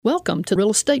Welcome to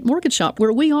Real Estate Mortgage Shop,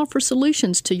 where we offer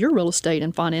solutions to your real estate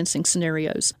and financing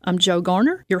scenarios. I'm Joe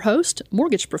Garner, your host,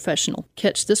 mortgage professional.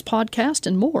 Catch this podcast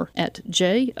and more at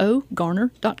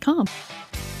jogarner.com.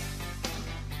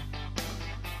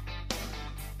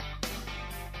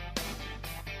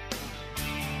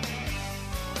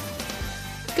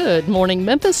 Good morning,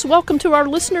 Memphis. Welcome to our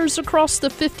listeners across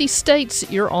the 50 states.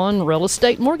 You're on Real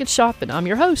Estate Mortgage Shop, and I'm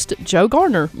your host, Joe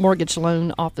Garner, Mortgage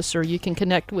Loan Officer. You can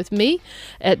connect with me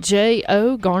at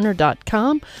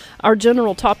jogarner.com. Our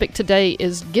general topic today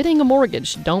is getting a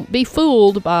mortgage. Don't be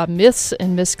fooled by myths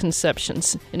and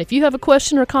misconceptions. And if you have a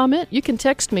question or comment, you can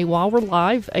text me while we're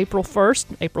live, April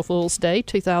 1st, April Fool's Day,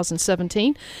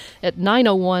 2017, at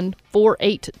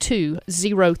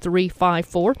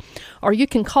 901-482-0354. Or you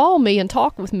can call me and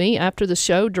talk with me after the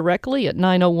show directly at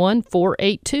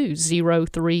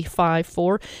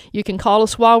 901-482-0354. You can call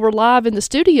us while we're live in the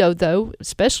studio, though,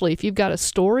 especially if you've got a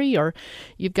story or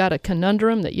you've got a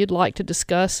conundrum that you'd like to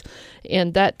discuss.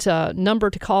 And that number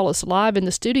to call us live in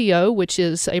the studio, which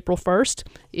is April 1st,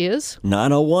 is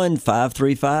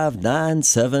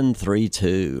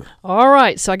 901-535-9732. All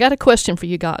right, so I got a question for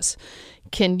you guys.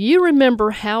 Can you remember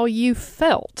how you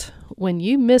felt when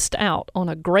you missed out on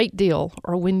a great deal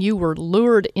or when you were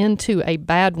lured into a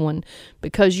bad one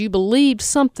because you believed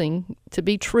something to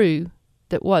be true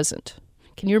that wasn't?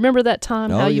 Can you remember that time,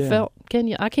 how you felt? Can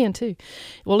you? I can too.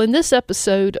 Well, in this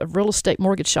episode of Real Estate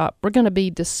Mortgage Shop, we're going to be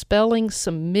dispelling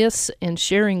some myths and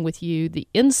sharing with you the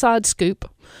inside scoop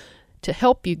to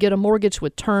help you get a mortgage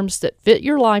with terms that fit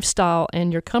your lifestyle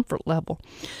and your comfort level.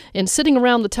 And sitting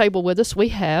around the table with us, we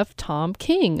have Tom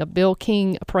King of Bill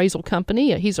King Appraisal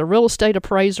Company. He's a real estate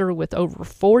appraiser with over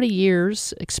 40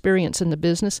 years experience in the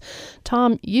business.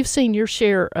 Tom, you've seen your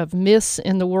share of myths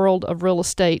in the world of real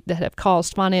estate that have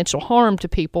caused financial harm to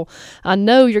people. I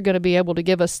know you're going to be able to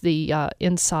give us the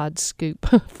inside scoop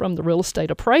from the real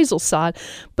estate appraisal side.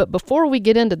 But before we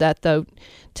get into that, though,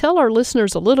 tell our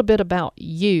listeners a little bit about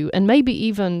you and maybe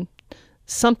even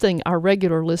something our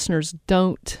regular listeners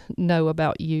don't know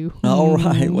about you. All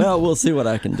right. Well, we'll see what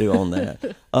I can do on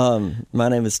that. My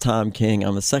name is Tom King.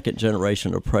 I'm a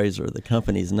second-generation appraiser. The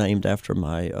company's named after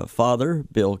my father,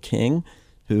 Bill King,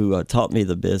 who taught me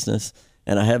the business.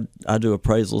 And I do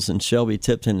appraisals in Shelby,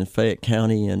 Tipton, and Fayette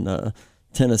County in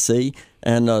Tennessee.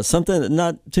 And something that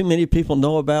not too many people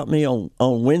know about me, on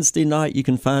Wednesday night, you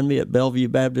can find me at Bellevue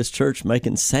Baptist Church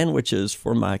making sandwiches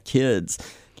for my kids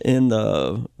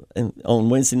on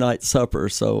Wednesday night supper.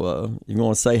 So if you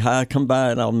want to say hi, come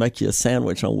by and I'll make you a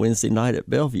sandwich on Wednesday night at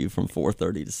Bellevue from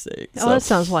 4:30 to 6. Oh, that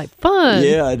sounds like fun.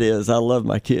 Yeah, it is. I love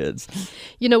my kids.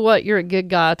 You know what? You're a good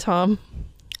guy, Tom.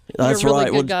 That's really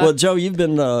right. Well, Joe, you've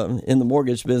been in the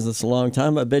mortgage business a long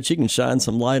time. I bet you can shine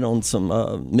some light on some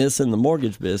myths in the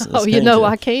mortgage business. Oh,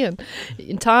 I can.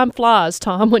 And time flies,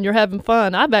 Tom, when you're having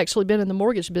fun. I've actually been in the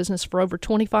mortgage business for over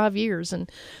 25 years.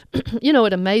 And,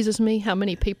 it amazes me how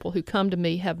many people who come to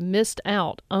me have missed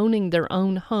out owning their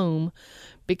own home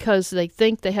because they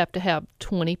think they have to have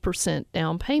 20%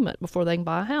 down payment before they can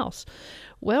buy a house.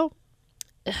 Well,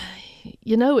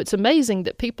 it's amazing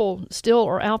that people still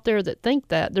are out there that think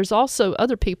that. There's also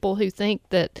other people who think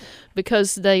that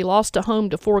because they lost a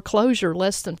home to foreclosure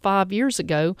less than 5 years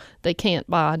ago, they can't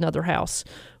buy another house.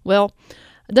 Well,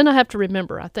 then I have to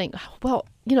remember, I think,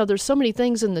 there's so many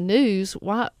things in the news.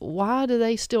 Why do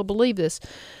they still believe this?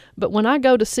 But when I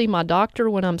go to see my doctor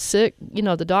when I'm sick,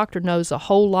 the doctor knows a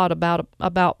whole lot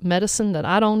about medicine that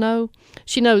I don't know.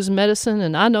 She knows medicine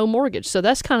and I know mortgage. So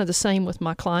that's kind of the same with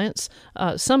my clients.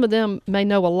 Some of them may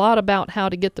know a lot about how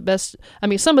to get the best.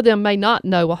 Some of them may not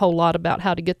know a whole lot about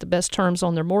how to get the best terms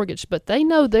on their mortgage, but they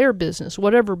know their business,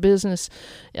 whatever business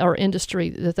or industry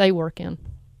that they work in.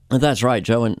 That's right,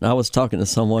 Joe. And I was talking to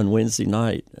someone Wednesday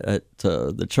night at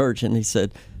the church, and he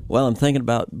said, well, I'm thinking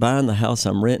about buying the house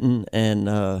I'm renting, and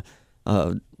I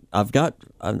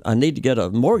need to get a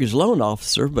mortgage loan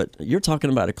officer, but you're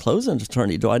talking about a closing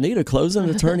attorney. Do I need a closing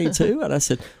attorney too? And I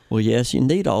said, well, yes, you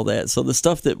need all that. So the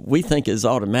stuff that we think is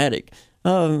automatic,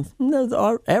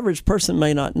 our average person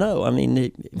may not know.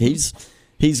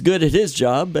 He's good at his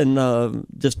job and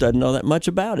just doesn't know that much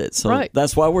about it. So right.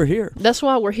 That's why we're here. That's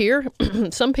why we're here.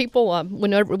 Some people,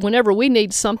 whenever we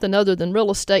need something other than real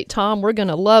estate, Tom, we're going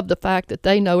to love the fact that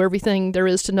they know everything there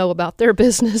is to know about their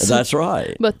business. That's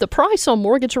right. But the price on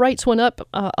mortgage rates went up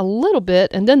a little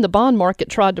bit, and then the bond market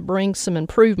tried to bring some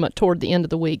improvement toward the end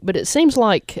of the week. But it seems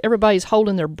like everybody's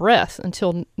holding their breath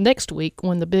until next week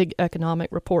when the big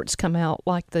economic reports come out,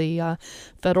 like the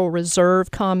Federal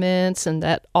Reserve comments and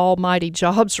that almighty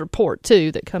jobs report, too,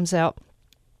 that comes out.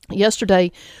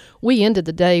 Yesterday, we ended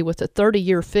the day with a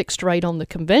 30-year fixed rate on the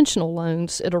conventional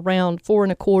loans at around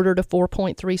 4.25 to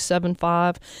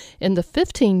 4.375. In the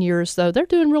 15 years, though, they're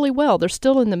doing really well. They're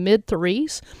still in the mid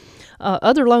threes.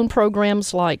 Other loan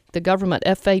programs like the government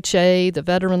FHA, the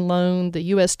veteran loan,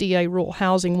 the USDA rural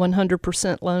housing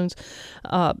 100% loans,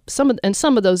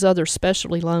 some of those other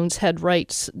specialty loans had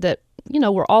rates that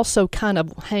were also kind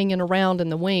of hanging around in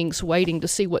the wings, waiting to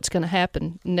see what's going to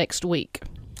happen next week.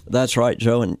 That's right,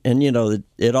 Joe. And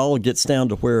it all gets down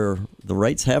to where the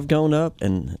rates have gone up,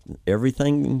 and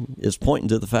everything is pointing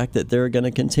to the fact that they're going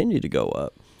to continue to go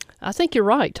up. I think you're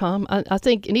right, Tom. I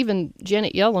think, and even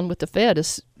Janet Yellen with the Fed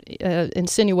is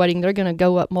insinuating they're going to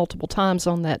go up multiple times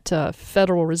on that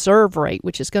Federal Reserve rate,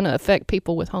 which is going to affect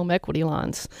people with home equity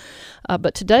lines.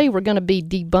 But today we're going to be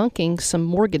debunking some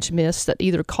mortgage myths that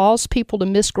either cause people to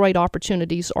miss great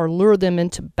opportunities or lure them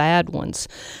into bad ones.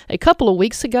 A couple of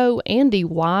weeks ago, Andy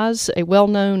Wise, a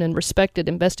well-known and respected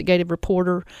investigative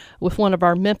reporter with one of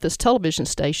our Memphis television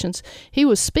stations, he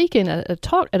was speaking at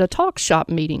a talk shop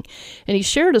meeting, and he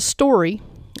shared a story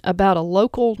about a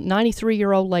local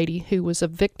 93-year-old lady who was a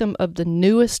victim of the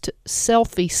newest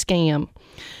selfie scam.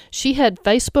 She had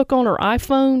Facebook on her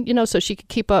iPhone, so she could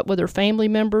keep up with her family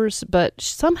members, but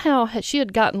somehow she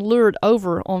had gotten lured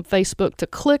over on Facebook to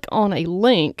click on a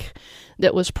link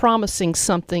that was promising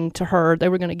something to her. They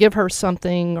were going to give her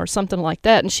something or something like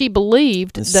that, and she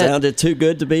believed it sounded too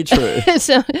good to be true.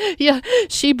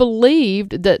 She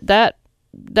believed that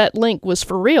link was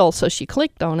for real, so she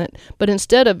clicked on it. But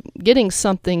instead of getting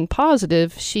something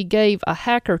positive, she gave a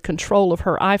hacker control of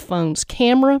her iPhone's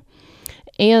camera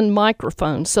and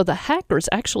microphone. So the hackers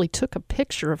actually took a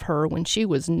picture of her when she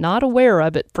was not aware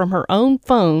of it from her own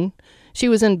phone. She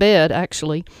was in bed,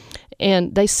 actually,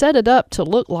 and they set it up to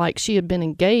look like she had been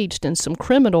engaged in some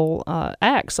criminal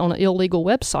acts on illegal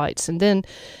websites. And then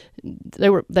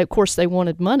of course, they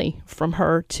wanted money from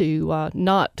her to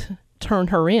not turn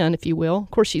her in, if you will. Of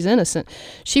course, she's innocent.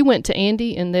 She went to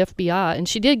Andy and the FBI, and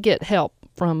she did get help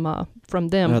from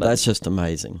them. No, that's just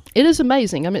amazing. It is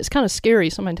amazing. I mean, it's kind of scary.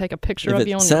 Somebody take a picture of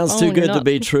you on your phone. Sounds too good to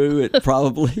be true. It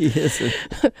probably isn't.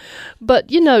 But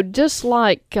just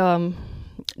like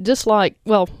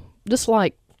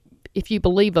if you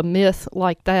believe a myth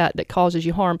like that causes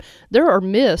you harm, there are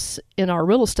myths in our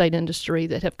real estate industry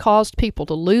that have caused people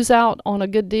to lose out on a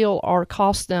good deal or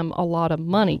cost them a lot of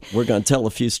money. We're going to tell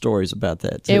a few stories about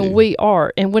that, too. And we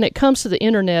are. And when it comes to the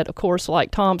internet, of course,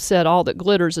 like Tom said, all that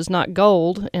glitters is not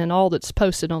gold, and all that's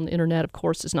posted on the internet, of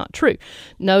course, is not true.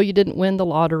 No, you didn't win the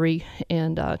lottery,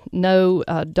 and no,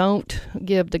 don't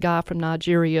give the guy from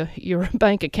Nigeria your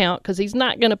bank account, because he's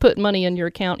not going to put money in your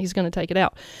account. He's going to take it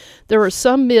out. There are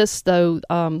some myths, though,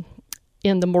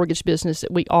 in the mortgage business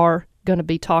that we are going to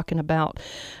be talking about.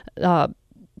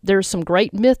 There's some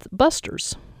great myth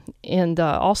busters, and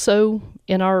also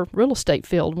in our real estate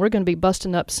field, we're going to be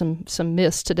busting up some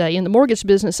myths today. In the mortgage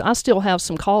business, I still have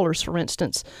some callers, for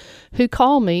instance, who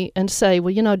call me and say,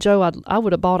 well, Joe, I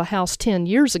would have bought a house 10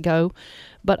 years ago,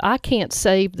 but I can't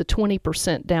save the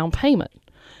 20% down payment.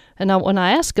 And when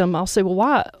I ask them, I'll say,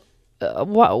 well,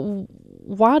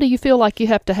 why do you feel like you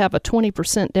have to have a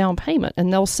 20% down payment?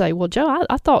 And they'll say, well, Joe,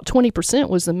 I thought 20%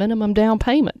 was the minimum down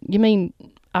payment. You mean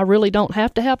I really don't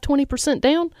have to have 20%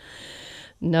 down?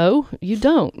 No, you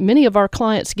don't. Many of our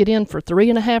clients get in for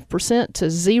 3.5% to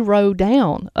zero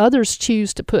down. Others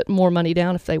choose to put more money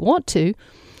down if they want to.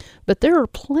 But there are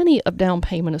plenty of down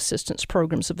payment assistance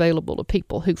programs available to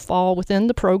people who fall within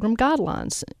the program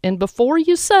guidelines. And before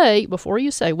you say,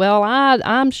 well,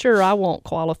 I'm sure I won't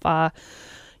qualify,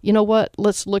 you know what?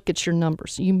 Let's look at your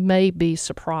numbers. You may be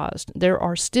surprised. There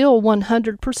are still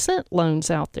 100% loans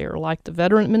out there, like the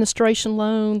Veteran Administration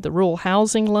loan, the Rural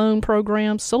Housing loan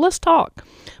programs. So let's talk.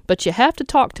 But you have to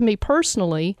talk to me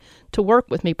personally to work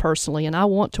with me personally, and I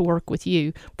want to work with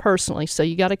you personally. So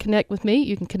you got to connect with me.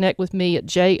 You can connect with me at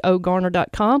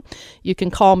jogarner.com. You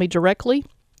can call me directly,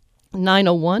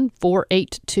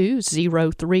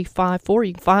 901-482-0354.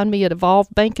 You can find me at Evolve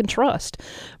Bank and Trust.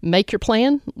 Make your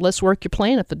plan. Let's work your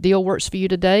plan. If the deal works for you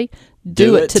today,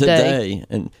 do it today.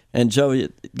 And Joe,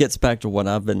 it gets back to what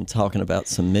I've been talking about,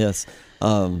 some myths.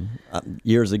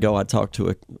 Years ago, I talked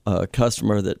to a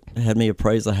customer that had me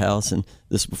appraise a house, and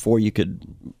this before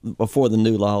the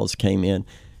new laws came in,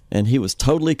 and he was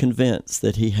totally convinced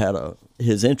that he had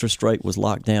his interest rate was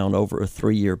locked down over a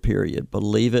 3-year period.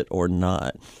 Believe it or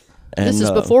not. And, this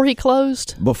is before he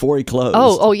closed? Before he closed.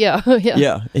 Oh, yeah.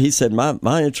 Yeah. He said,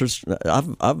 my interest,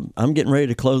 I'm getting ready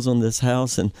to close on this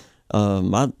house, and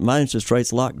my interest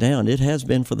rate's locked down. It has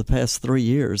been for the past 3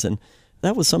 years. And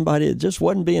that was somebody that just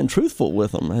wasn't being truthful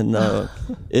with them. And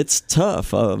it's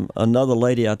tough. Another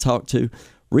lady I talked to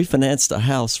refinanced a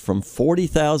house from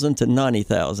 $40,000 to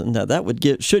 $90,000. Now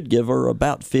that should give her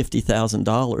about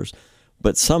 $50,000,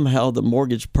 but somehow the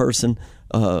mortgage person,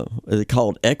 they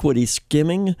called equity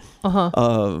skimming.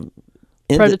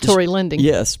 Predatory lending.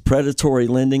 Yes, predatory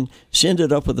lending. She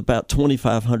ended up with about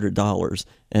 $2,500,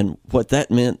 and what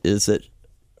that meant is that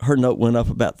her note went up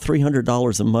about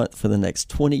 $300 a month for the next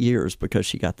 20 years because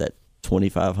she got that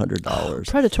 $2,500.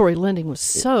 Predatory lending was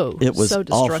so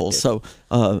awful. So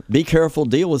be careful,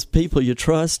 deal with people you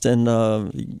trust, and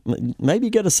maybe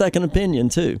get a second opinion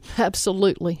too.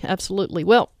 Absolutely.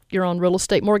 Well, you're on Real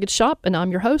Estate Mortgage Shop, and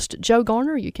I'm your host, Joe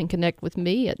Garner. You can connect with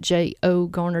me at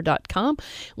jogarner.com.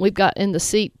 We've got in the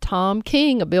seat Tom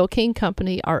King of Bill King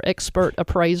Company, our expert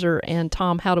appraiser. And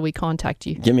Tom, how do we contact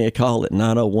you? Give me a call at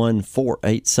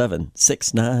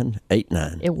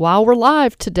 901-487-6989. And while we're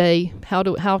live today,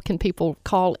 how can people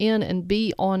call in and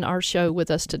be on our show with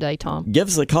us today, Tom? Give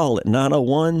us a call at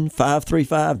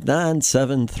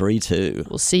 901-535-9732.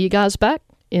 We'll see you guys back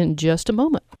in just a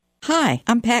moment. Hi,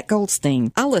 I'm Pat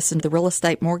Goldstein. I listen to the Real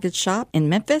Estate Mortgage Shop in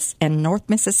Memphis and North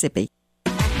Mississippi.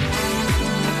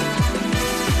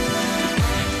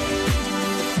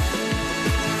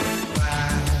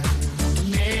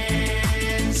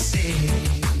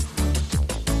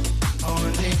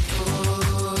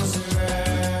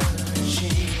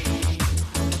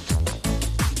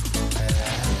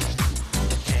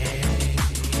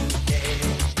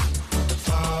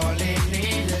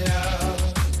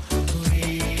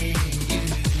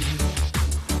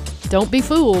 Don't be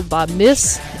fooled by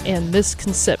myths and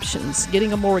misconceptions.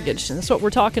 Getting a mortgage. And that's what we're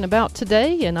talking about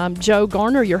today. And I'm Joe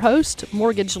Garner, your host,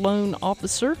 mortgage loan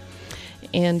officer.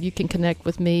 And you can connect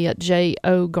with me at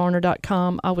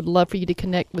jogarner.com. I would love for you to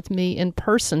connect with me in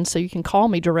person, so you can call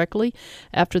me directly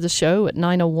after the show at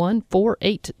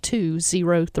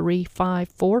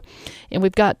 901-482-0354. And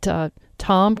we've got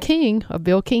Tom King of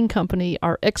Bill King Company,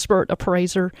 our expert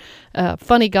appraiser,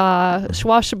 funny guy,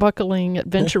 swashbuckling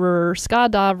adventurer,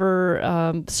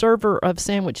 skydiver, server of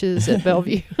sandwiches at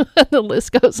Bellevue. The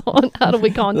list goes on. How do we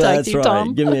contact you, right.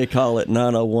 Tom? Give me a call at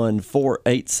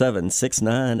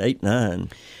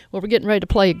 901-487-6989. Well, we're getting ready to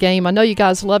play a game. I know you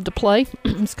guys love to play.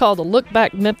 It's called the Look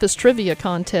Back Memphis Trivia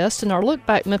Contest, and our Look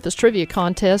Back Memphis Trivia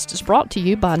Contest is brought to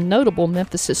you by notable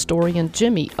Memphis historian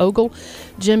Jimmy Ogle.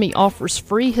 Jimmy offers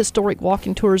free historic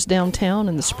walking tours downtown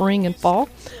in the spring and fall.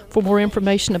 For more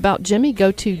information about Jimmy,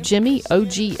 go to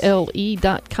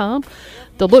jimmyogle.com.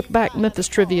 The Look Back Memphis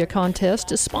Trivia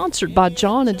Contest is sponsored by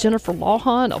John and Jennifer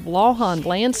Lawhon of Lawhon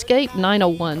Landscape,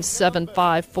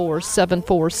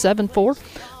 901-754-7474.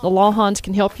 The Lawhons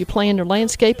can help you plan your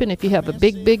landscaping if you have a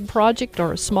big project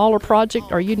or a smaller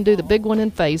project, or you can do the big one in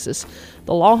phases.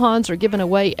 The Lawhons are giving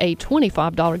away a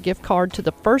 $25 gift card to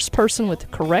the first person with the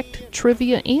correct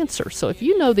trivia answer. So if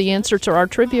you know the answer to our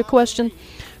trivia question,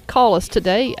 call us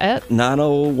today at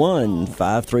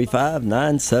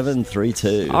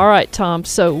 901-535-9732. All right, Tom.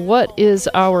 So what is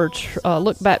our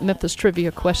Look Back Memphis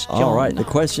Trivia question? All right. The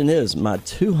question is, my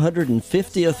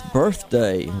 250th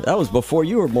birthday, that was before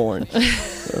you were born,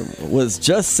 was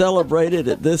just celebrated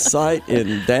at this site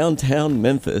in downtown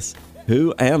Memphis.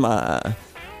 Who am I?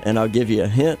 And I'll give you a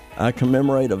hint. I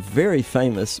commemorate a very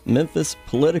famous Memphis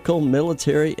political,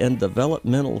 military, and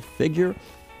developmental figure.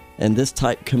 And this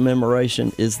type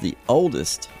commemoration is the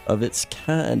oldest of its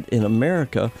kind in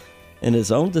America and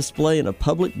is on display in a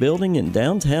public building in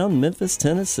downtown Memphis,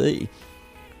 Tennessee.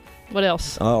 What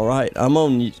else? All right. I'm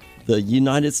on the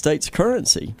United States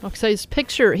currency. Okay, so his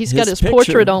picture, he's got his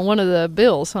portrait on one of the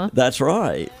bills, huh? That's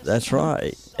right. That's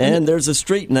right. And there's a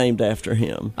street named after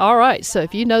him. All right. So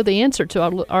if you know the answer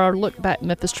to our Look Back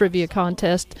Memphis Trivia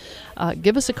Contest,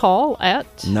 give us a call at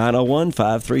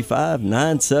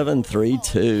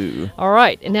 901-535-9732. All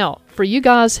right. And now, for you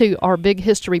guys who are big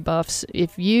history buffs,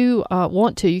 if you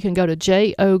want to, you can go to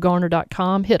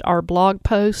jogarner.com, hit our blog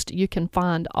post. You can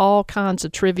find all kinds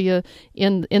of trivia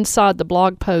inside the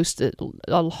blog post,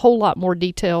 a whole lot more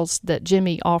details that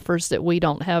Jimmy offers that we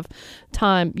don't have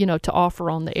time, to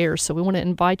offer on the air. So we want to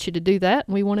invite you to do that,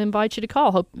 and we want to invite you to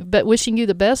call. But wishing you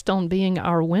the best on being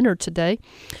our winner today.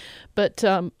 But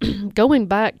going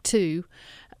back to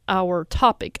our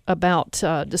topic about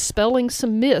dispelling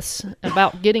some myths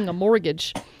about getting a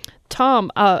mortgage, Tom,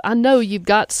 I know you've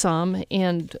got some,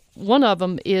 and one of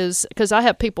them is, because I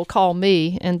have people call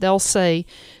me and they'll say,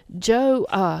 Joe,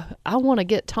 I want to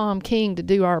get Tom King to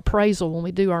do our appraisal when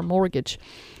we do our mortgage.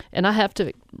 And I have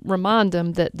to remind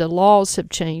them that the laws have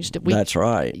changed. That's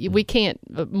right. We can't,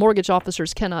 mortgage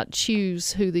officers cannot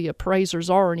choose who the appraisers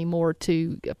are anymore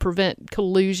to prevent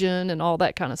collusion and all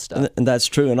that kind of stuff. And that's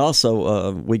true. And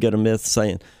also, we get a myth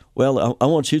saying, well, I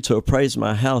want you to appraise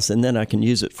my house and then I can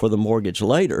use it for the mortgage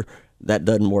later. That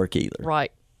doesn't work either.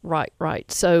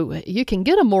 Right. So you can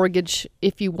get a mortgage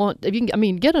if you want.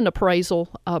 Get an appraisal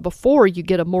before you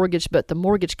get a mortgage, but the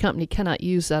mortgage company cannot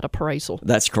use that appraisal.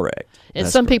 That's correct. And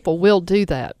That's some correct. people will do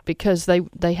that because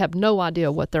they have no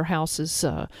idea what their house is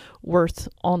worth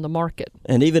on the market.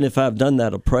 And even if I've done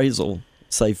that appraisal,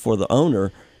 say for the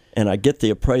owner, and I get the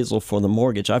appraisal for the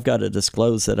mortgage, I've got to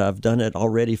disclose that I've done it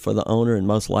already for the owner, and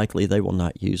most likely they will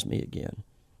not use me again.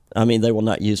 They will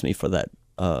not use me for that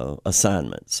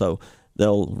assignment. So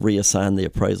they'll reassign the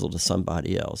appraisal to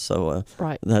somebody else. So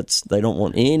right. They don't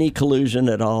want any collusion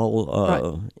at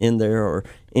all in there or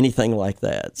anything like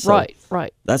that. So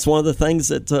right. That's one of the things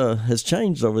that has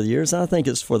changed over the years, and I think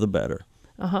it's for the better.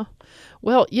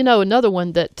 Well, another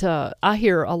one that I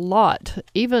hear a lot,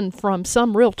 even from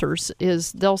some realtors,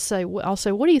 is I'll say,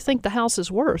 what do you think the house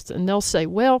is worth? And they'll say,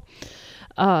 well,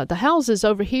 the houses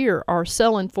over here are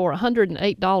selling for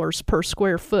 $108 per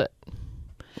square foot.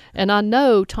 And I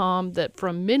know, Tom, that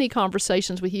from many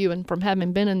conversations with you and from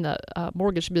having been in the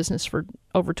mortgage business for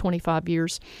over 25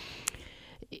 years,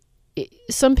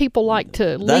 some people like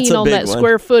to lean on that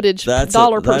square footage,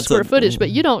 dollar per square footage, but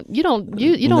you don't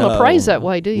appraise that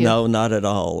way, do you? No, not at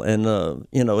all. And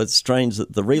it's strange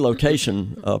that the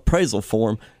relocation appraisal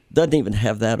form doesn't even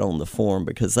have that on the form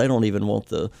because they don't even want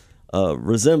the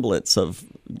resemblance of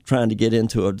trying to get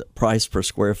into a price per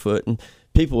square foot. And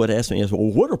people would ask me,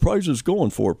 well, what are prices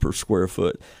going for per square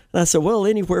foot? And I said, well,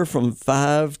 anywhere from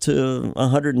 $5 to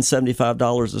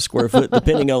 $175 a square foot,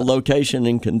 depending on location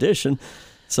and condition.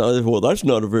 So, well, that's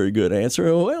not a very good answer.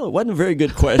 Well, it wasn't a very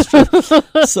good question.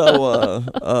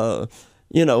 So,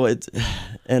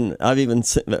 and I've even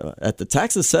at the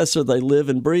tax assessor, they live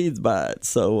and breathe by it.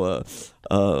 So,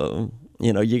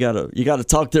 you gotta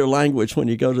talk their language when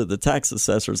you go to the tax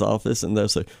assessor's office, and they'll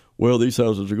say, well, these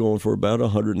houses are going for about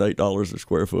 $108 a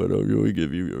square foot. Oh, we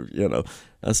give you,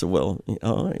 I said, well,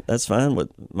 all right, that's fine. But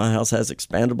my house has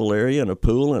expandable area and a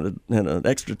pool and an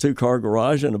extra 2-car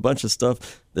garage and a bunch of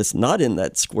stuff that's not in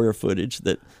that square footage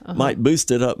that might boost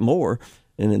it up more.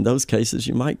 And in those cases,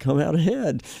 you might come out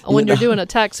ahead. When you're doing a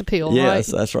tax appeal, right? Yes,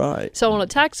 that's right. So on a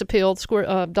tax appeal,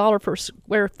 dollar per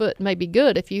square foot may be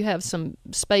good if you have some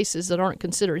spaces that aren't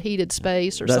considered heated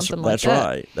space or something like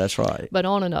that. That's right. But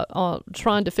on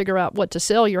trying to figure out what to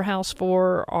sell your house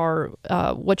for or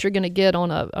what you're going to get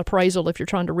on a appraisal if you're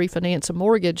trying to refinance a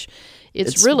mortgage,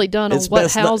 it's really done on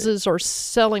what houses are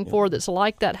selling for that's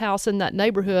like that house in that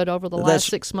neighborhood over the last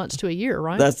 6 months to a year,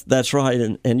 right? That's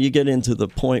right. And you get into the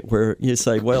point where you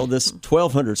say, well, this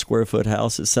 1,200 square foot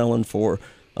house is selling for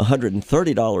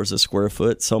 $130 a square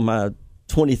foot, so my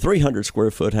 2,300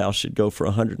 square foot house should go for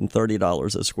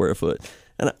 $130 a square foot.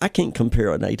 And I can't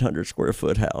compare an 800 square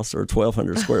foot house or a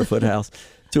 1,200 square foot house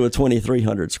to a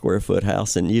 2,300 square foot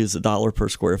house and use $1 per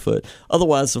square foot.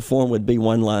 Otherwise, the form would be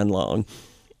one line long.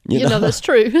 You know, that's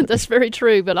true. That's very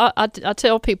true. But I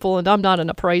tell people, and I'm not an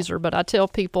appraiser, but I tell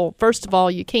people, first of all,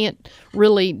 you can't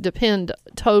really depend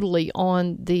totally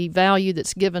on the value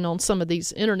that's given on some of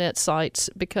these internet sites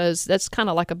because that's kind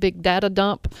of like a big data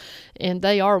dump, and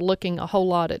they are looking a whole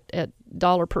lot at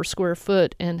dollar per square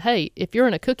foot. And hey, if you're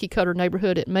in a cookie cutter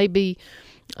neighborhood, it may be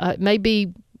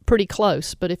pretty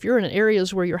close. But if you're in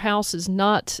areas where your house is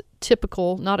not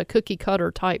typical, not a cookie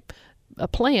cutter type a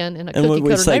plan in a cookie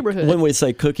cutter neighborhood. When we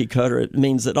say cookie cutter, it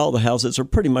means that all the houses are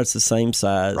pretty much the same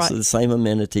size, right. The same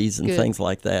amenities and things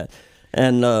like that.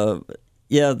 And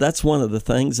that's one of the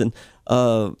things. And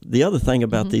the other thing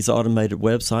about these automated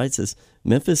websites is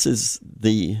Memphis is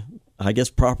the,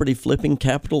 property flipping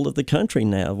capital of the country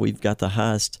now. We've got the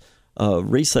highest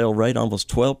resale rate. Almost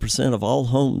 12% of all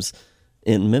homes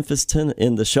in Memphis,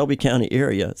 in the Shelby County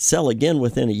area, sell again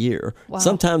within a year. Wow.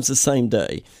 Sometimes the same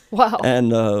day. Wow.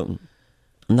 And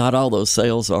not all those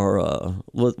sales are,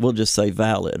 we'll just say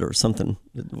valid or something.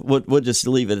 We'll just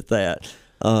leave it at that.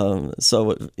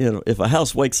 So if a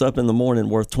house wakes up in the morning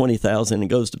worth $20,000 and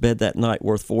goes to bed that night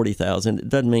worth $40,000, it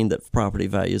doesn't mean that property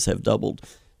values have doubled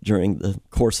during the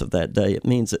course of that day. It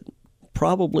means that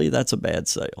probably that's a bad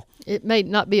sale. It may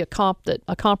not be a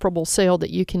comparable sale that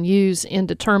you can use in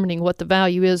determining what the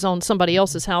value is on somebody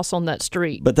else's house on that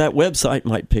street. But that website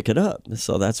might pick it up,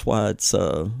 so that's why it's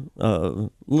a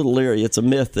little leery. It's a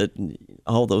myth that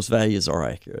all those values are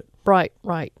accurate. Right.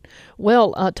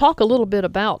 Well, talk a little bit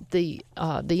about the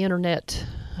internet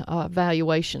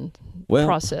valuation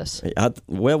process.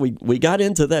 We got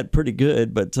into that pretty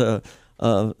good, but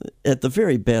at the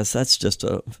very best, that's just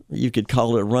you could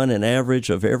call it a running average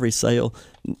of every sale.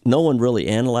 No one really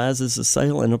analyzes the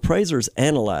sale, and appraisers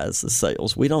analyze the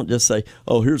sales. We don't just say,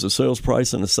 oh, here's a sales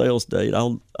price and a sales date.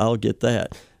 I'll get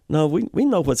that. No, we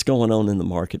know what's going on in the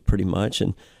market pretty much,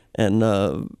 and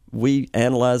we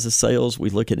analyze the sales. We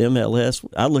look at MLS.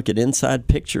 I look at inside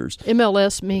pictures.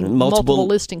 MLS means multiple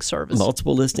listing service.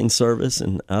 Multiple listing service,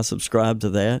 and I subscribe to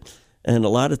that. And a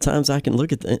lot of times I can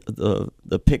look at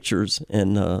the pictures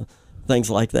and things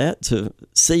like that to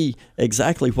see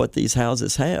exactly what these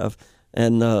houses have,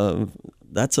 and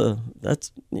that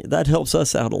helps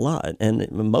us out a lot.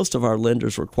 And most of our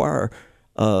lenders require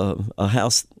a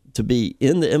house to be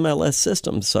in the MLS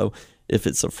system. So if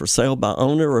it's a for sale by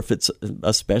owner, or if it's,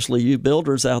 especially you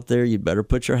builders out there, you better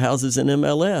put your houses in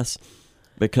MLS,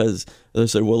 because they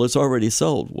say, well, it's already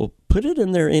sold. Well, put it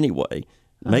in there anyway.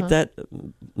 Make that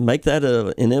an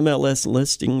MLS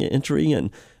listing entry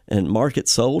and mark it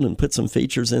sold, and put some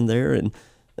features in there,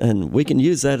 and we can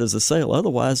use that as a sale.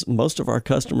 Otherwise, most of our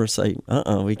customers say,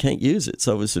 we can't use it.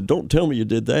 So we said, don't tell me you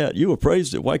did that. You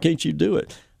appraised it. Why can't you do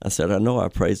it? I said, I know I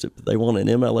appraised it, but they want an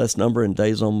MLS number and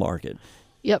days on market.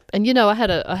 Yep. And, I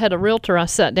had a realtor I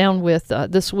sat down with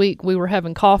this week. We were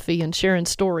having coffee and sharing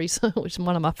stories, which is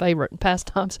one of my favorite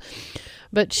pastimes.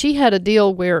 But she had a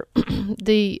deal where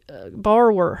the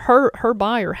borrower, her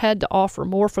buyer, had to offer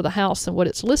more for the house than what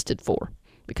it's listed for,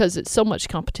 because it's so much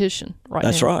competition right now.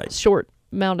 That's right. Short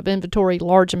amount of inventory,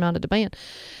 large amount of demand.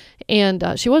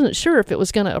 And she wasn't sure if it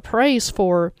was going to appraise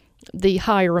for the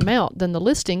higher amount than the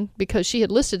listing, because she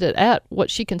had listed it at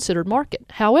what she considered market.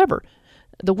 However,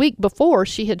 the week before,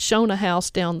 she had shown a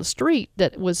house down the street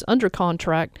that was under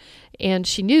contract, and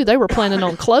she knew they were planning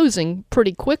on closing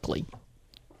pretty quickly,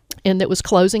 and that was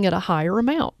closing at a higher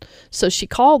amount. So she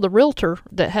called the realtor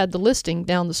that had the listing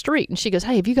down the street, and she goes,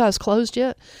 hey, have you guys closed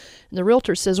yet? And the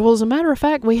realtor says, well, as a matter of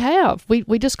fact, we have.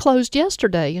 We just closed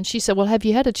yesterday. And she said, well, have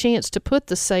you had a chance to put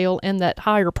the sale and that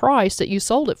higher price that you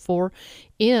sold it for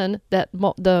in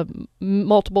the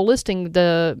multiple listing,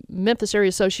 the Memphis Area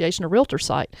Association of Realtor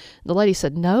site? And the lady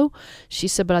said, no. She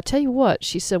said, but I tell you what,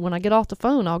 she said, when I get off the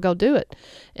phone, I'll go do it.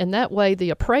 And that way the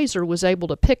appraiser was able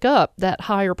to pick up that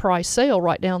higher price sale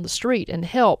right down the street and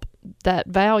help that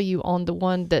value on the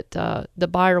one that the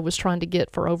buyer was trying to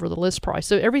get for over the list price.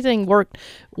 So everything worked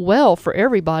well for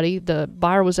everybody. The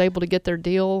buyer was able to get their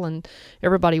deal, and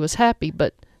everybody was happy.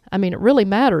 But I mean, it really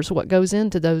matters what goes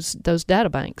into those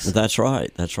data banks. That's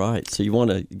right. That's right. So you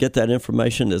want to get that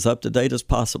information as up to date as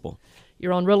possible.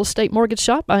 You're on Real Estate Mortgage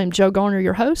Shop. I am Joe Garner,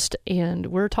 your host, and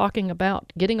we're talking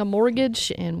about getting a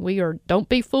mortgage, and don't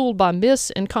be fooled by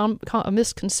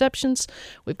misconceptions.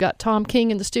 We've got Tom King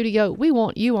in the studio. We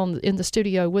want you in the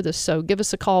studio with us, so give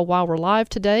us a call while we're live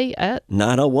today at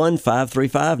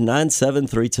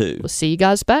 901-535-9732. We'll see you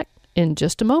guys back in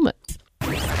just a moment.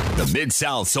 The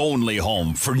Mid-South's only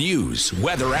home for news,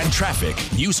 weather, and traffic.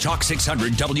 News Talk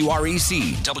 600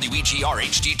 WREC, WEGR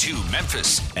HD2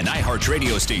 Memphis, an iHeart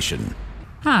radio station.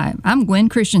 Hi, I'm Gwen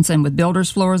Christensen with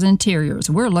Builders Floors and Interiors.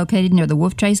 We're located near the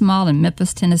Wolf Chase Mall in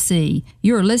Memphis, Tennessee.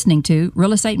 You are listening to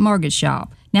Real Estate Mortgage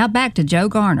Shop. Now back to Joe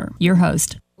Garner, your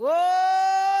host. Whoa,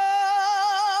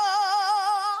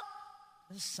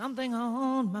 there's something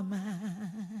on my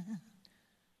mind.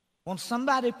 Won't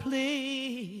somebody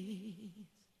please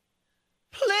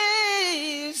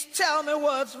tell me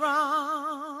what's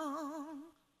wrong?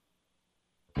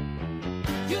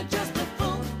 You're just a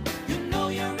fool. You know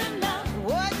you're in love.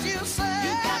 What you say?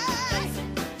 You got to face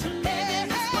it. To live in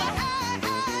this world.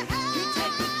 You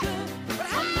take the good, but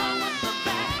I know what's the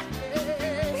bad.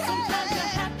 Sometimes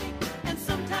you're happy and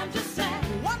sometimes you're sad.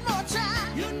 One more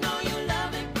time. You know you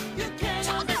love him. You can't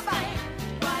understand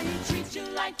why he treats you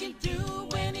like you do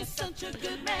when he's such a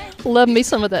good man. Love me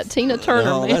some of that Tina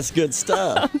Turner, Oh, man. that's good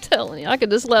stuff. I'm telling you, I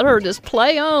could just let her just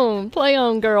play on,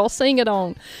 girl, sing it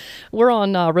on. We're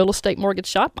on Real Estate Mortgage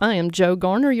Shop. I am Joe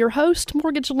Garner, your host,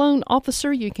 mortgage loan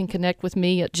officer. You can connect with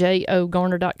me at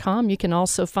jogarner.com. You can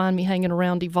also find me hanging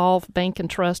around Evolve Bank and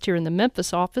Trust here in the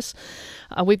Memphis office.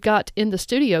 We've got in the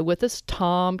studio with us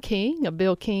Tom King of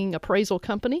Bill King Appraisal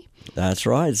Company. That's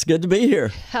right. It's good to be here.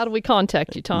 How do we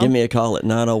contact you, Tom? Give me a call at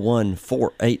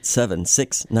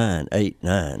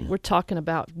 901-487-6989. We're talking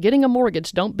about getting a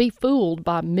mortgage. Don't be fooled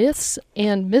by myths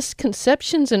and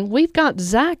misconceptions. And we've got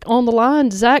Zach on the line.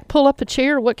 Zach, pull up a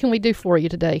chair. What can we do for you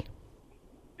today?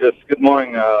 Yes, good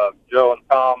morning, Joe and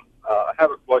Tom. I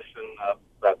have a question.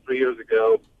 About 3 years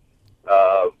ago,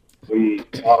 we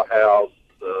bought a house.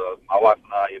 My wife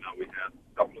and I, we had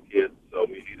a couple of kids, so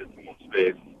we needed some more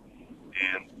space.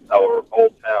 And our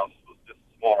old house was just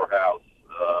a smaller house.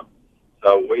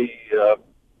 So we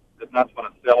did not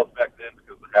want to sell it back then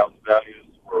because the house values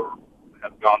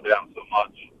had gone down so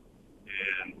much,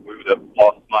 and we would have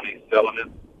lost money selling it.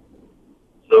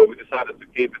 So we decided to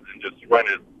keep it and just rent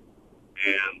it.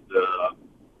 And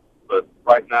but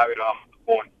right now, I'm at the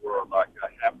point where I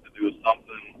have to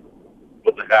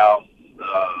house.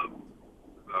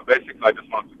 Basically, I just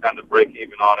wanted to kind of break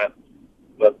even on it.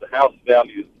 But the house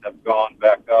values have gone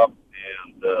back up,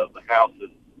 and the house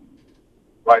is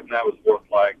right now is worth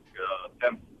like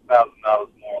 $10,000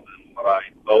 more than what I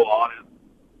owe on it.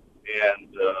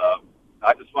 And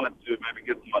I just wanted to maybe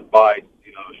get some advice.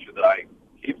 Should I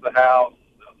keep the house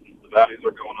since the values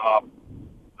are going up?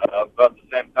 But at the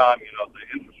same time,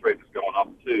 the interest rate is going up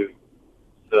too.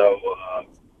 So,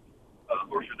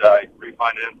 or should I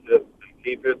refinance it and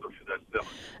keep it, or should I sell it?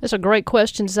 That's a great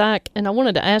question, Zach. And I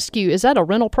wanted to ask you, is that a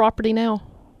rental property now?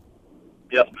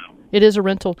 Yes, ma'am. It is a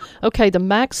rental. Okay, the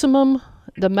maximum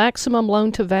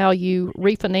loan to value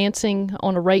refinancing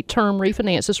on a rate term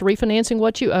refinance, just refinancing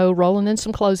what you owe, rolling in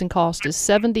some closing costs, is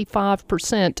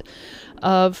 75%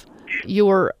 of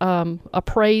your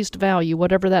appraised value,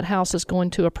 whatever that house is going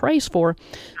to appraise for.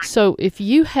 So if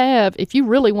you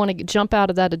really want to jump out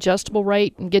of that adjustable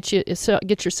rate and get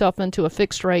yourself into a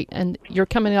fixed rate, and you're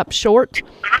coming up short,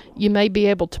 you may be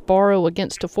able to borrow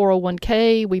against a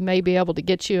 401k. We may be able to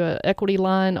get you an equity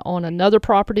line on another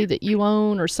property that you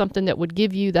own, or something that would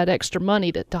give you that extra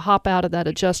money to hop out of that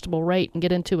adjustable rate and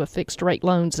get into a fixed rate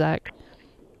loan, Zach.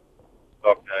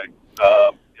 Okay.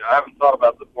 I haven't thought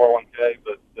about the 401k,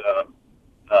 but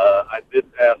I did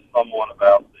ask someone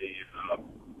about the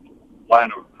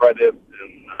line of credit,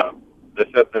 and they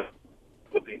said that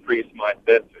would increase my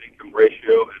debt-to-income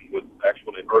ratio and would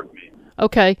actually hurt me.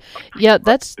 Okay. Yeah,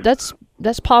 that's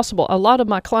possible. A lot of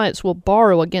my clients will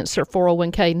borrow against their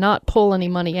 401k, not pull any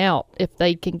money out if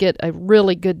they can get a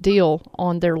really good deal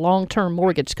on their long-term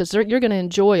mortgage, because you're going to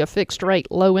enjoy a fixed rate,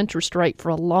 low interest rate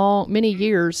for many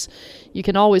years. You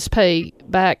can always pay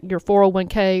back your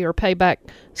 401k or pay back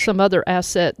some other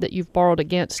asset that you've borrowed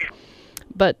against.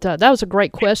 But that was a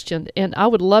great question, and I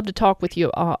would love to talk with you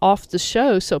off the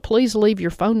show. So please leave your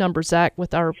phone number, Zach,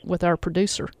 with our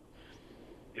producer.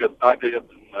 Yes, I did. And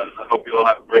I hope you all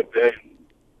have a great day. And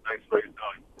thanks for your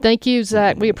time. Thank you,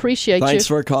 Zach. We appreciate you. Thanks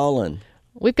for calling.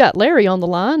 We've got Larry on the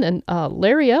line, and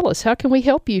Larry Ellis, how can we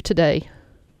help you today?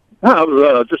 I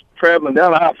was just traveling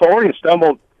down I-40 and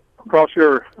stumbled across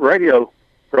your radio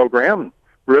program.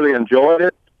 Really enjoyed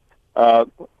it.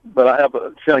 But I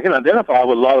can identify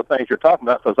with a lot of things you're talking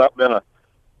about, because I've been a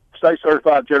state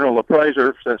certified general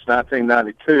appraiser since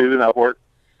 1992, and I've worked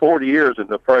 40 years in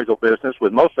the appraisal business,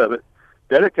 with most of it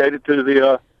dedicated to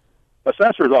the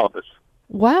assessor's office.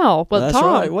 Wow. Well, That's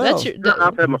Tom, right. Well,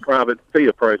 I've had my private fee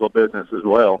appraisal business as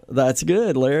well. That's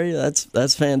good, Larry.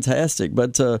 That's fantastic.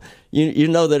 But you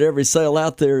know that every sale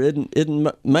out there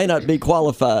may not be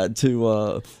qualified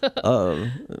to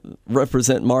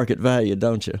represent market value,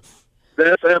 don't you?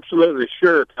 That's absolutely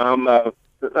sure, Tom. I've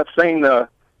seen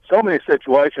so many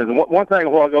situations. One thing a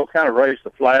while ago kind of raised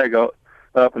the flag up,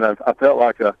 and I felt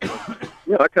like I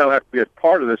kind of have to be a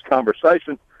part of this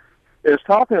conversation, is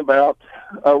talking about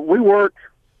we work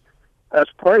as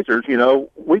appraisers.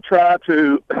 We try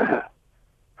to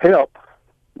help,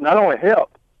 not only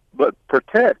help, but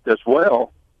protect as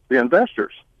well the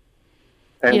investors.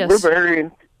 And Yes. we're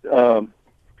very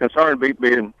concerned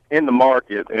being in the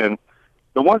market. And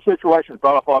the one situation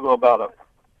brought up a while ago about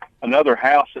another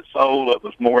house that sold that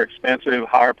was more expensive,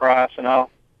 higher price and all.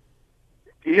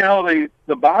 The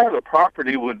buyer of the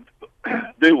property would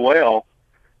do well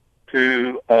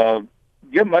to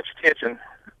give much attention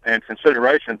and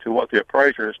consideration to what the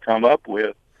appraiser has come up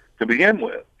with to begin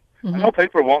with. Mm-hmm. I know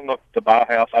people are wanting to buy a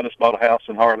house. I just bought a house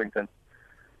in Harlington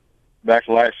back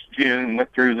last June,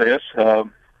 went through this,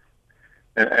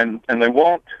 and they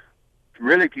want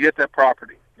really to get that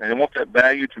property, and they want that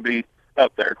value to be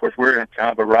up there. Of course, we're in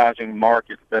kind of a rising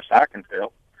market, the best I can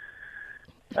tell,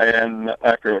 and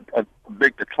after a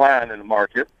big decline in the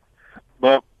market.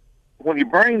 But when you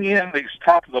bring in these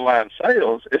top-of-the-line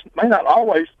sales, it may not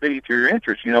always be to your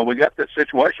interest. We got that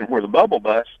situation where the bubble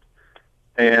bust,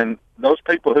 and those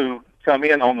people who come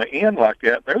in on the end like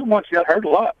that, they're the ones who got hurt a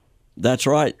lot. That's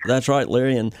right,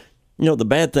 Larry. And the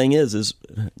bad thing is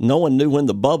no one knew where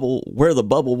the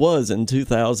bubble was in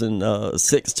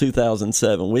 2006,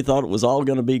 2007. We thought it was all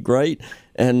going to be great,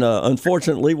 and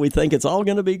unfortunately, we think it's all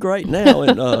going to be great now.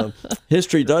 And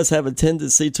history does have a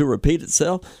tendency to repeat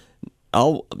itself.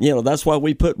 That's why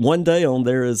we put one day on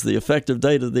there as the effective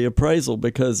date of the appraisal,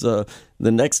 because the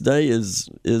next day is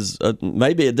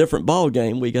maybe a different ball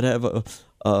game. We could have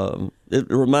it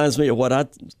reminds me of what I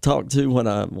talked to when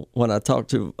I talked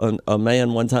to a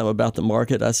man one time about the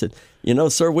market. I said,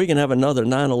 sir, we can have another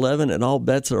 9/11 and all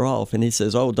bets are off. And he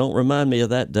says, oh, don't remind me of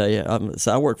that day.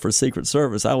 So I work for Secret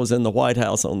Service. I was in the White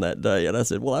House on that day. And I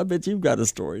said, well, I bet you've got a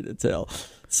story to tell.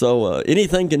 So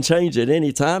anything can change at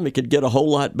any time. It could get a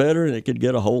whole lot better, and it could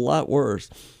get a whole lot worse.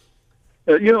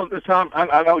 Tom,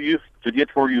 I know you, to get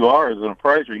to where you are as an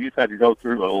appraiser, you've had to go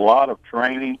through a lot of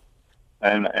training,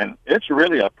 and it's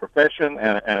really a profession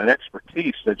and an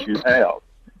expertise that you have.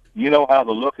 You know how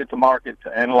to look at the market,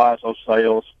 to analyze those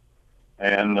sales,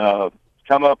 and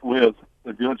come up with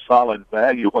a good, solid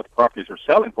value of what the properties are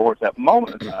selling for at that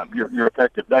moment in time. Your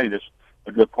effective date is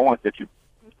a good point that you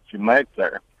make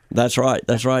there. That's right.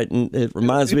 And it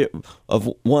reminds me of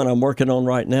one I'm working on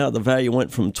right now. The value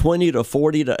went from 20 to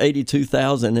 40 to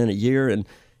 82,000 in a year, and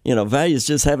values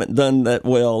just haven't done that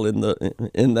well in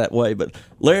that way. But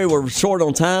Larry, we're short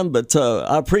on time, but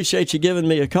I appreciate you giving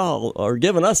me a call, or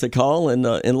giving us a call, and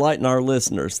enlighten our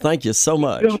listeners. Thank you so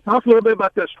much. Talk a little bit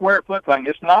about that square foot thing.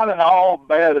 It's not an all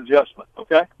bad adjustment,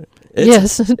 okay?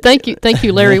 Yes, thank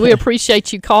you, Larry. We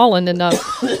appreciate you calling, and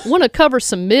want to cover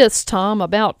some myths, Tom,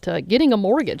 about getting a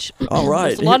mortgage. All right.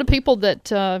 There's a lot of people that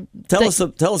tell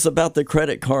us about the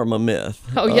Credit Karma myth.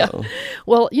 Oh yeah,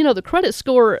 well, the credit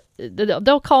score.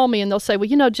 They'll call me and they'll say,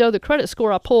 well, Joe, the credit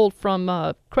score I pulled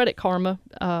from Credit Karma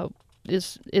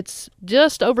it's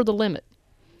just over the limit,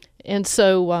 and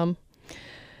so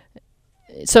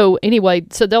anyway,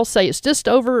 so they'll say it's just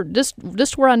over,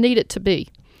 just where I need it to be.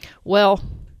 Well,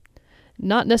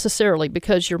 not necessarily,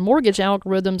 because your mortgage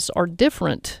algorithms are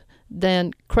different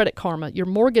than Credit Karma. Your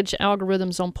mortgage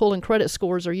algorithms on pulling credit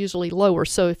scores are usually lower.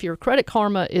 So if your Credit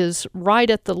Karma is right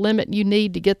at the limit you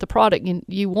need to get the product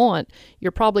you want,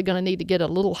 you're probably going to need to get a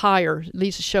little higher, at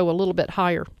least show a little bit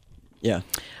higher. Yeah.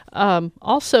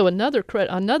 Also,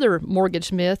 another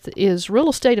mortgage myth is real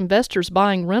estate investors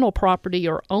buying rental property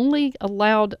are only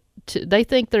allowed to, they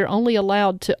think they're only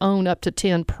allowed to own up to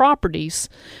 10 properties,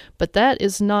 but that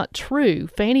is not true.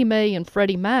 Fannie Mae and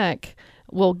Freddie Mac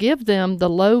will give them the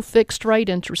low fixed rate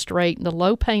interest rate and the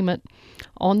low payment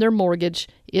on their mortgage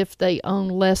if they own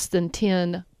less than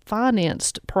 10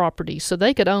 financed properties. So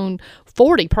they could own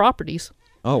 40 properties.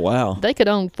 Oh, wow. They could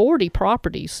own 40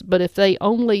 properties, but if they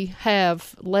only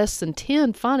have less than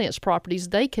 10 financed properties,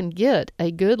 they can get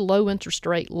a good low interest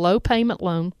rate, low payment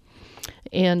loan.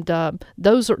 And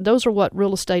those are what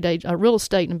real estate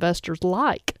investors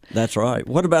like. That's right.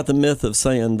 What about the myth of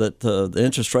saying that the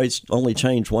interest rates only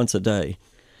change once a day?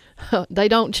 They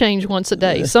don't change once a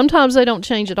day. Sometimes they don't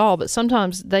change at all, but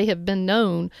sometimes they have been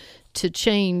known to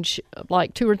change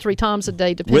like 2 or 3 times a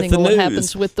day, depending on what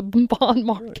happens with the bond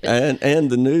market and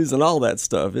the news and all that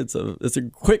stuff. It's a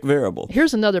quick variable.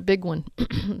 Here's another big one.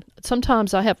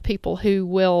 Sometimes I have people who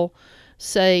will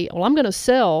say, "Well, I'm not going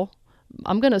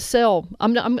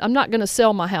to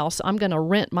sell my house. I'm going to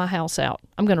rent my house out.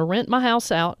 I'm going to rent my house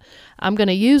out. I'm going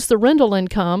to use the rental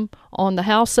income on the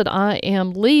house that I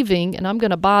am leaving, and I'm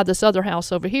going to buy this other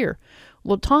house over here."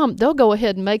 Well, Tom, they'll go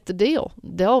ahead and make the deal.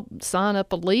 They'll sign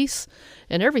up a lease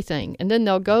and everything, and then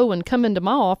they'll go and come into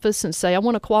my office and say, "I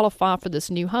want to qualify for this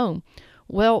new home."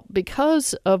 Well,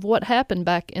 because of what happened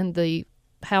back in the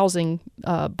housing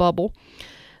bubble,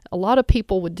 a lot of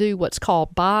people would do what's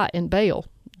called buy and bail.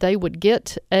 They would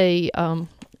get a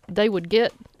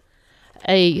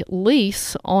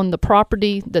lease on the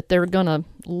property that they're going to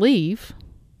leave,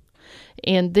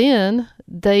 and then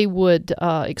they would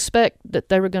expect that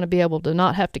they were going to be able to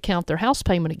not have to count their house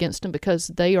payment against them because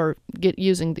they are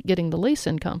getting the lease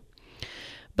income.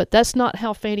 But that's not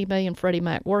how Fannie Mae and Freddie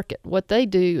Mac work it. What they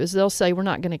do is they'll say, we're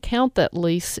not going to count that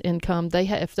lease income.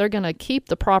 If they're going to keep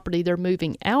the property they're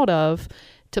moving out of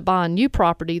to buy a new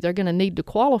property, they're going to need to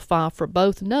qualify for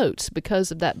both notes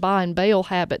because of that buy and bail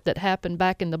habit that happened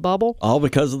back in the bubble. All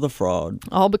because of the fraud.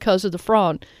 All because of the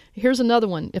fraud. Here's another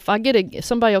one. If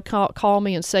somebody will call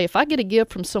me and say, if I get a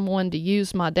gift from someone to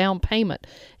use my down payment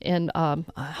and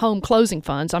home closing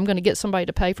funds, I'm going to get somebody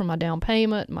to pay for my down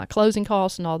payment, my closing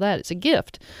costs and all that. It's a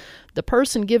gift. The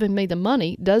person giving me the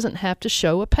money doesn't have to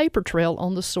show a paper trail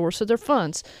on the source of their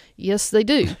funds. Yes, they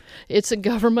do. It's a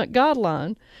government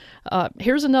guideline.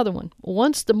 Here's another one.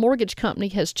 Once the mortgage company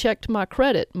has checked my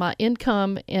credit, my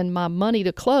income, and my money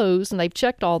to close, and they've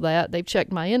checked all that, they've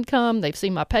checked my income, they've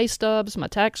seen my pay stubs, my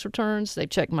tax returns, they've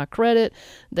checked my credit,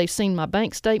 they've seen my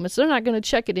bank statements, they're not going to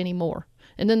check it anymore.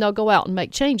 And then they'll go out and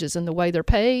make changes in the way they're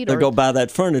paid. They'll go buy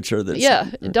that furniture.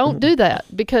 Don't do that,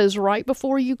 because right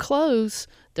before you close,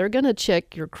 they're going to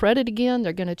check your credit again.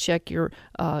 They're going to check your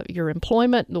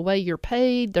employment, the way you're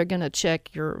paid. They're going to check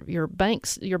your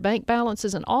bank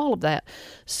balances and all of that.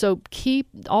 So keep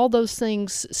all those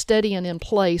things steady and in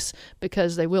place,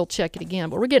 because they will check it again.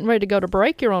 But we're getting ready to go to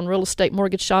break. You're on Real Estate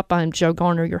Mortgage Shop. I'm Joe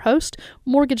Garner, your host,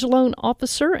 mortgage loan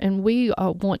officer, and we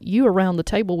want you around the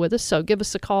table with us. So give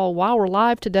us a call while we're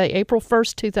live today, April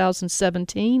 1st,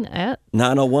 2017 at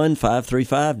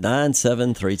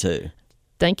 901-535-9732.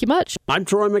 Thank you much. I'm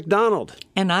Troy McDonald.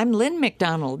 And I'm Lynn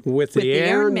McDonald. With the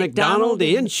Aaron McDonald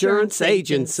Insurance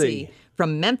Agency.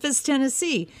 From Memphis,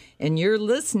 Tennessee. And you're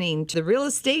listening to the Real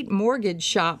Estate Mortgage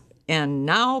Shop. And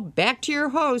now back to your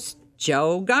host,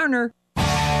 Joe Garner.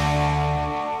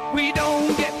 We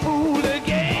don't get fooled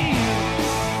again.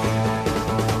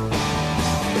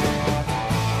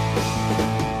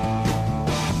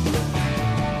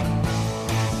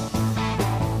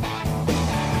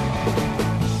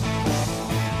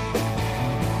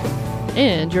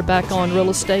 And you're back on Real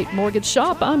Estate Mortgage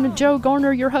Shop. I'm Joe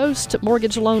Garner, your host,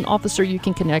 mortgage loan officer. You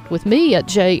can connect with me at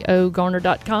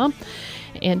jogarner.com.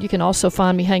 And you can also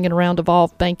find me hanging around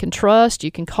Evolve Bank and Trust.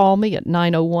 You can call me at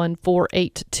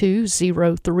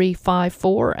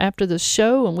 901-482-0354 after the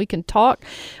show, and we can talk.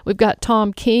 We've got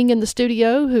Tom King in the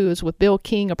studio, who is with Bill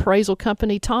King Appraisal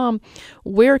Company. Tom,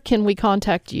 where can we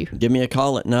contact you? Give me a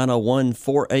call at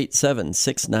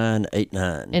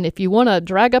 901-487-6989. And if you want to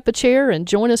drag up a chair and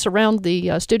join us around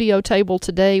the studio table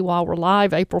today while we're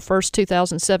live, April 1st,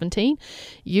 2017,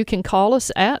 you can call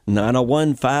us at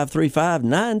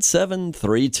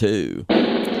 901-535-9732.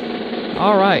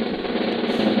 All right.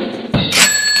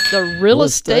 The real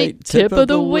estate tip of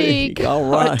the week. All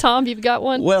right. Tom, you've got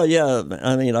one? Well, yeah.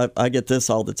 I mean, I get this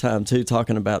all the time, too,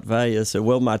 talking about value. I say,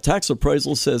 well, my tax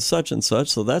appraisal says such and such,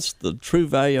 so that's the true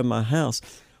value of my house.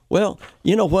 Well,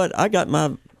 you know what? I got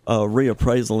my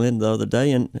reappraisal in the other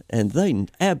day, and they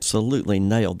absolutely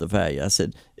nailed the value. I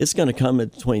said, it's going to come in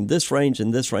between this range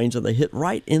and this range, and they hit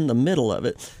right in the middle of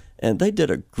it. And they did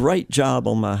a great job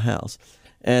on my house.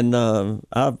 And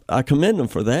I commend them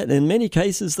for that. In many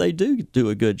cases, they do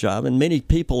a good job. And many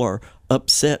people are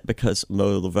upset because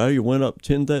the value went up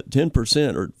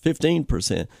 10% or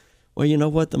 15%. Well, you know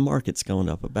what? The market's going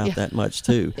up about that much,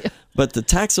 too. But the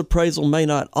tax appraisal may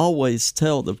not always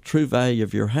tell the true value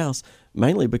of your house,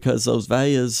 mainly because those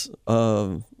values,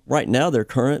 right now they're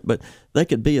current, but they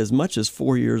could be as much as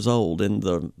 4 years old, and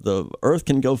the earth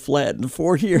can go flat in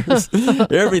 4 years.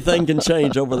 Everything can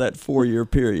change over that 4-year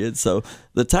period. So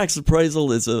the tax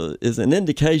appraisal is an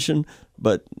indication,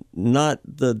 but not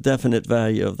the definite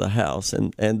value of the house.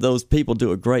 And those people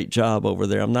do a great job over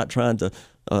there. I'm not trying to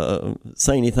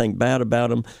say anything bad about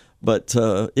them, but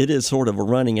it is sort of a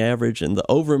running average, and the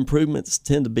over improvements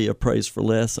tend to be appraised for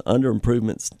less. Under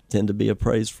improvements tend to be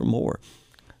appraised for more.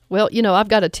 Well, you know, I've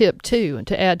got a tip, too,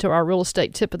 to add to our real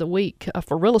estate tip of the week.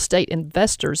 For real estate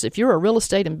investors, if you're a real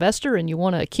estate investor and you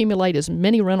want to accumulate as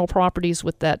many rental properties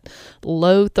with that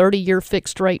low 30-year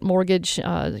fixed-rate mortgage,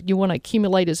 you want to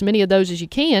accumulate as many of those as you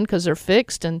can because they're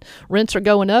fixed and rents are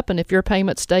going up, and if your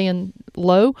payment's staying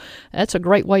low, that's a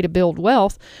great way to build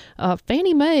wealth.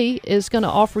 Fannie Mae is going to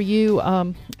offer you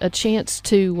a chance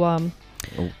to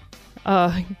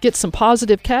get some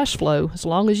positive cash flow as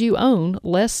long as you own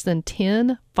less than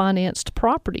 10 financed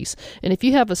properties. And if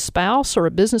you have a spouse or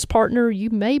a business partner, you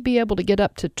may be able to get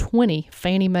up to 20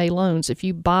 Fannie Mae loans if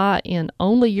you buy in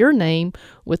only your name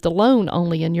with the loan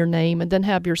only in your name, and then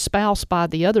have your spouse buy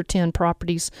the other 10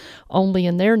 properties only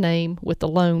in their name with the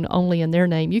loan only in their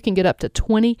name. You can get up to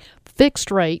 20 fixed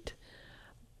rate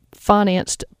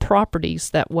financed properties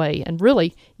that way, and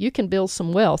really you can build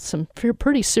some wealth, some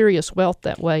pretty serious wealth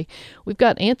that way. We've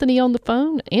got Anthony on the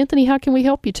phone. Anthony, how can we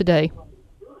help you today?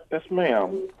 Yes,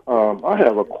 ma'am. I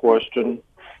have a question.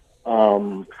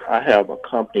 I have a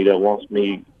company that wants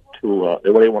me to, they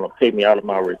want to pay me out of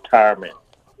my retirement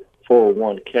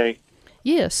 401k.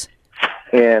 Yes.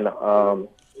 And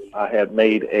I had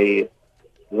made a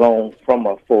loan from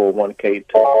a 401k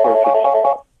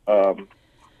to purchase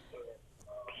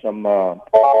some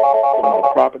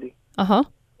property. Uh-huh.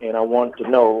 And I wanted to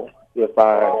know if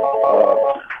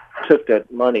I took that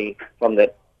money from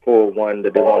that 401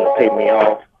 that they want to pay me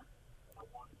off,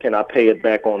 can I pay it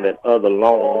back on that other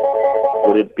loan?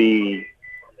 Would it be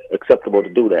acceptable to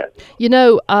do that? You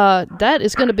know, that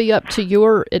is going to be up to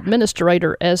your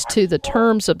administrator as to the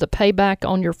terms of the payback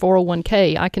on your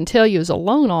 401k. I can tell you as a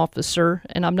loan officer,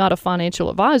 and I'm not a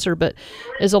financial advisor, but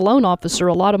as a loan officer,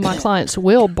 a lot of my clients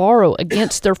will borrow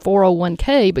against their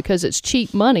 401k because it's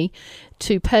cheap money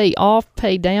to pay off,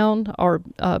 pay down, or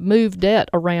move debt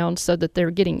around so that they're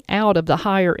getting out of the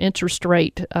higher interest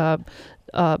rate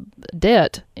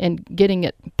debt and getting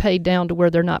it paid down to where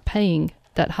they're not paying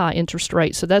that high interest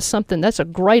rate. So that's a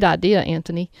great idea,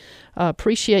 Anthony.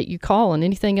 Appreciate you calling.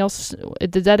 Anything else?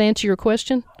 Did that answer your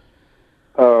question?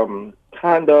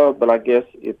 Kind of, but I guess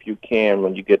if you can,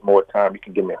 when you get more time, you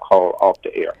can give me a call off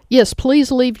the air. Yes,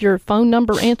 please leave your phone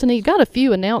number, Anthony. Got a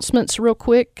few announcements real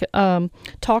quick.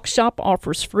 Talk Shop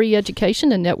offers free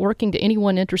education and networking to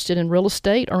anyone interested in real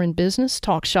estate or in business.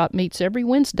 Talk Shop meets every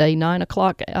Wednesday, 9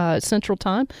 o'clock Central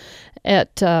Time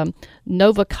at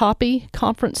Nova Copy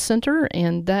Conference Center,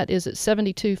 and that is at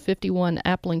 7251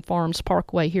 Appling Farms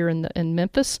Parkway here in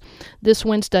Memphis. This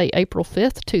Wednesday, April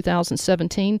 5th,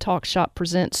 2017, Talk Shop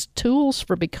presents Tools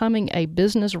for Becoming a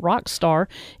Business Rock Star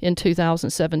in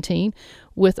 2017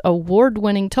 with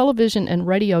award-winning television and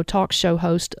radio talk show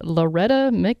host Loretta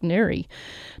McNary.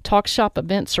 Talk Shop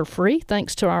events are free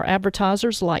thanks to our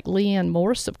advertisers like Leanne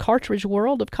Morris of Cartridge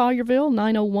World of Collierville,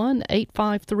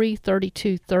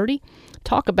 901-853-3230.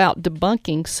 Talk about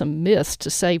debunking some myths to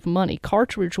save money.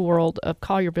 Cartridge World of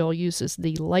Collierville uses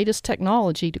the latest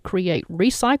technology to create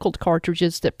recycled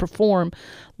cartridges that perform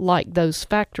like those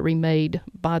factory-made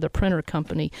by the printer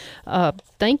company.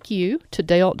 Thank you to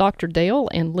Dr. Dale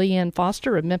and Leanne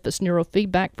Foster of Memphis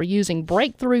Neurofeedback for using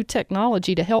breakthrough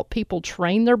technology to help people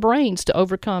train their brains to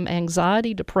overcome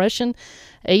anxiety, depression,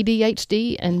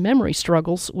 ADHD, and memory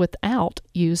struggles without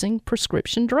using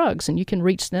prescription drugs. And you can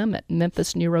reach them at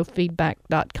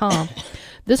memphisneurofeedback.com.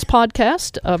 This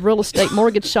podcast of Real Estate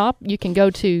Mortgage Shop, you can go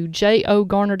to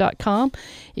jogarner.com.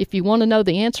 If you want to know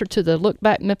the answer to the Look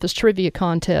Back Memphis Trivia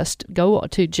Contest, go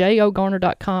to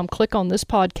jogarner.com, click on this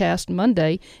podcast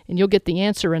Monday, and you'll get the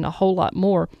answer and a whole lot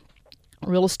more.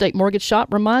 Real Estate Mortgage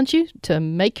Shop reminds you to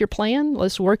make your plan.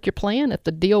 Let's work your plan. If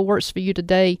the deal works for you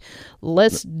today,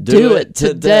 let's do it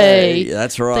today.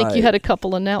 That's right. I think you had a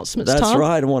couple announcements, That's Tom.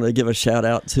 right. I want to give a shout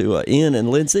out to Ian and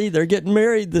Lindsay. They're getting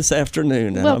married this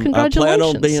afternoon. And Well, I congratulations. plan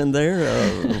on being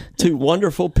there. Two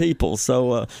wonderful people.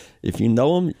 So if you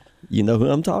know them, you know who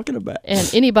I'm talking about. And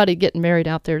anybody getting married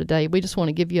out there today, we just want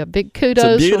to give you a big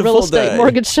kudos for beautiful Real Estate day.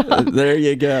 Mortgage Shop. There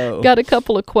you go. Got a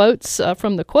couple of quotes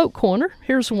from the Quote Corner.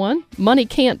 Here's one. Money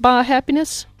can't buy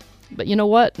happiness, but you know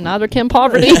what? Neither can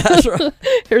poverty. That's right.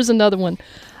 Here's another one.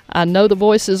 I know the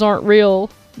voices aren't real,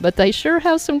 but they sure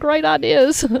have some great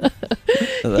ideas.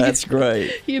 That's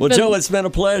great. You've Well, been- Joe, it's been a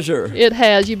pleasure. It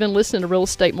has. You've been listening to Real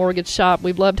Estate Mortgage Shop.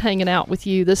 We've loved hanging out with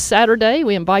you this Saturday.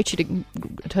 We invite you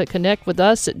to connect with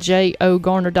us at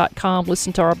jogarner.com.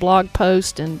 Listen to our blog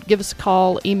post and give us a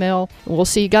call, email. And we'll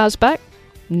see you guys back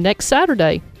next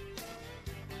Saturday.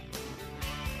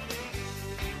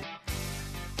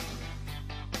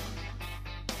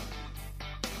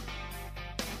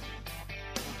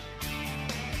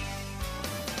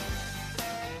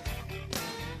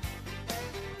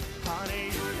 Honey,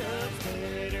 your love's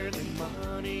better than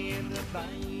money in the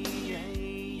bank.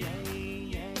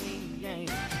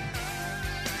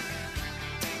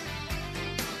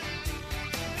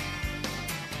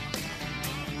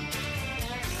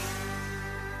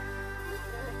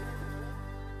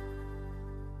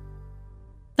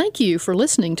 Thank you for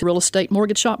listening to Real Estate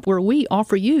Mortgage Shop, where we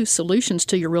offer you solutions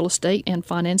to your real estate and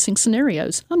financing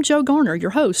scenarios. I'm Joe Garner,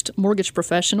 your host, mortgage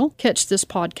professional. Catch this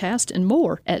podcast and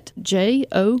more at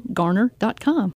jogarner.com.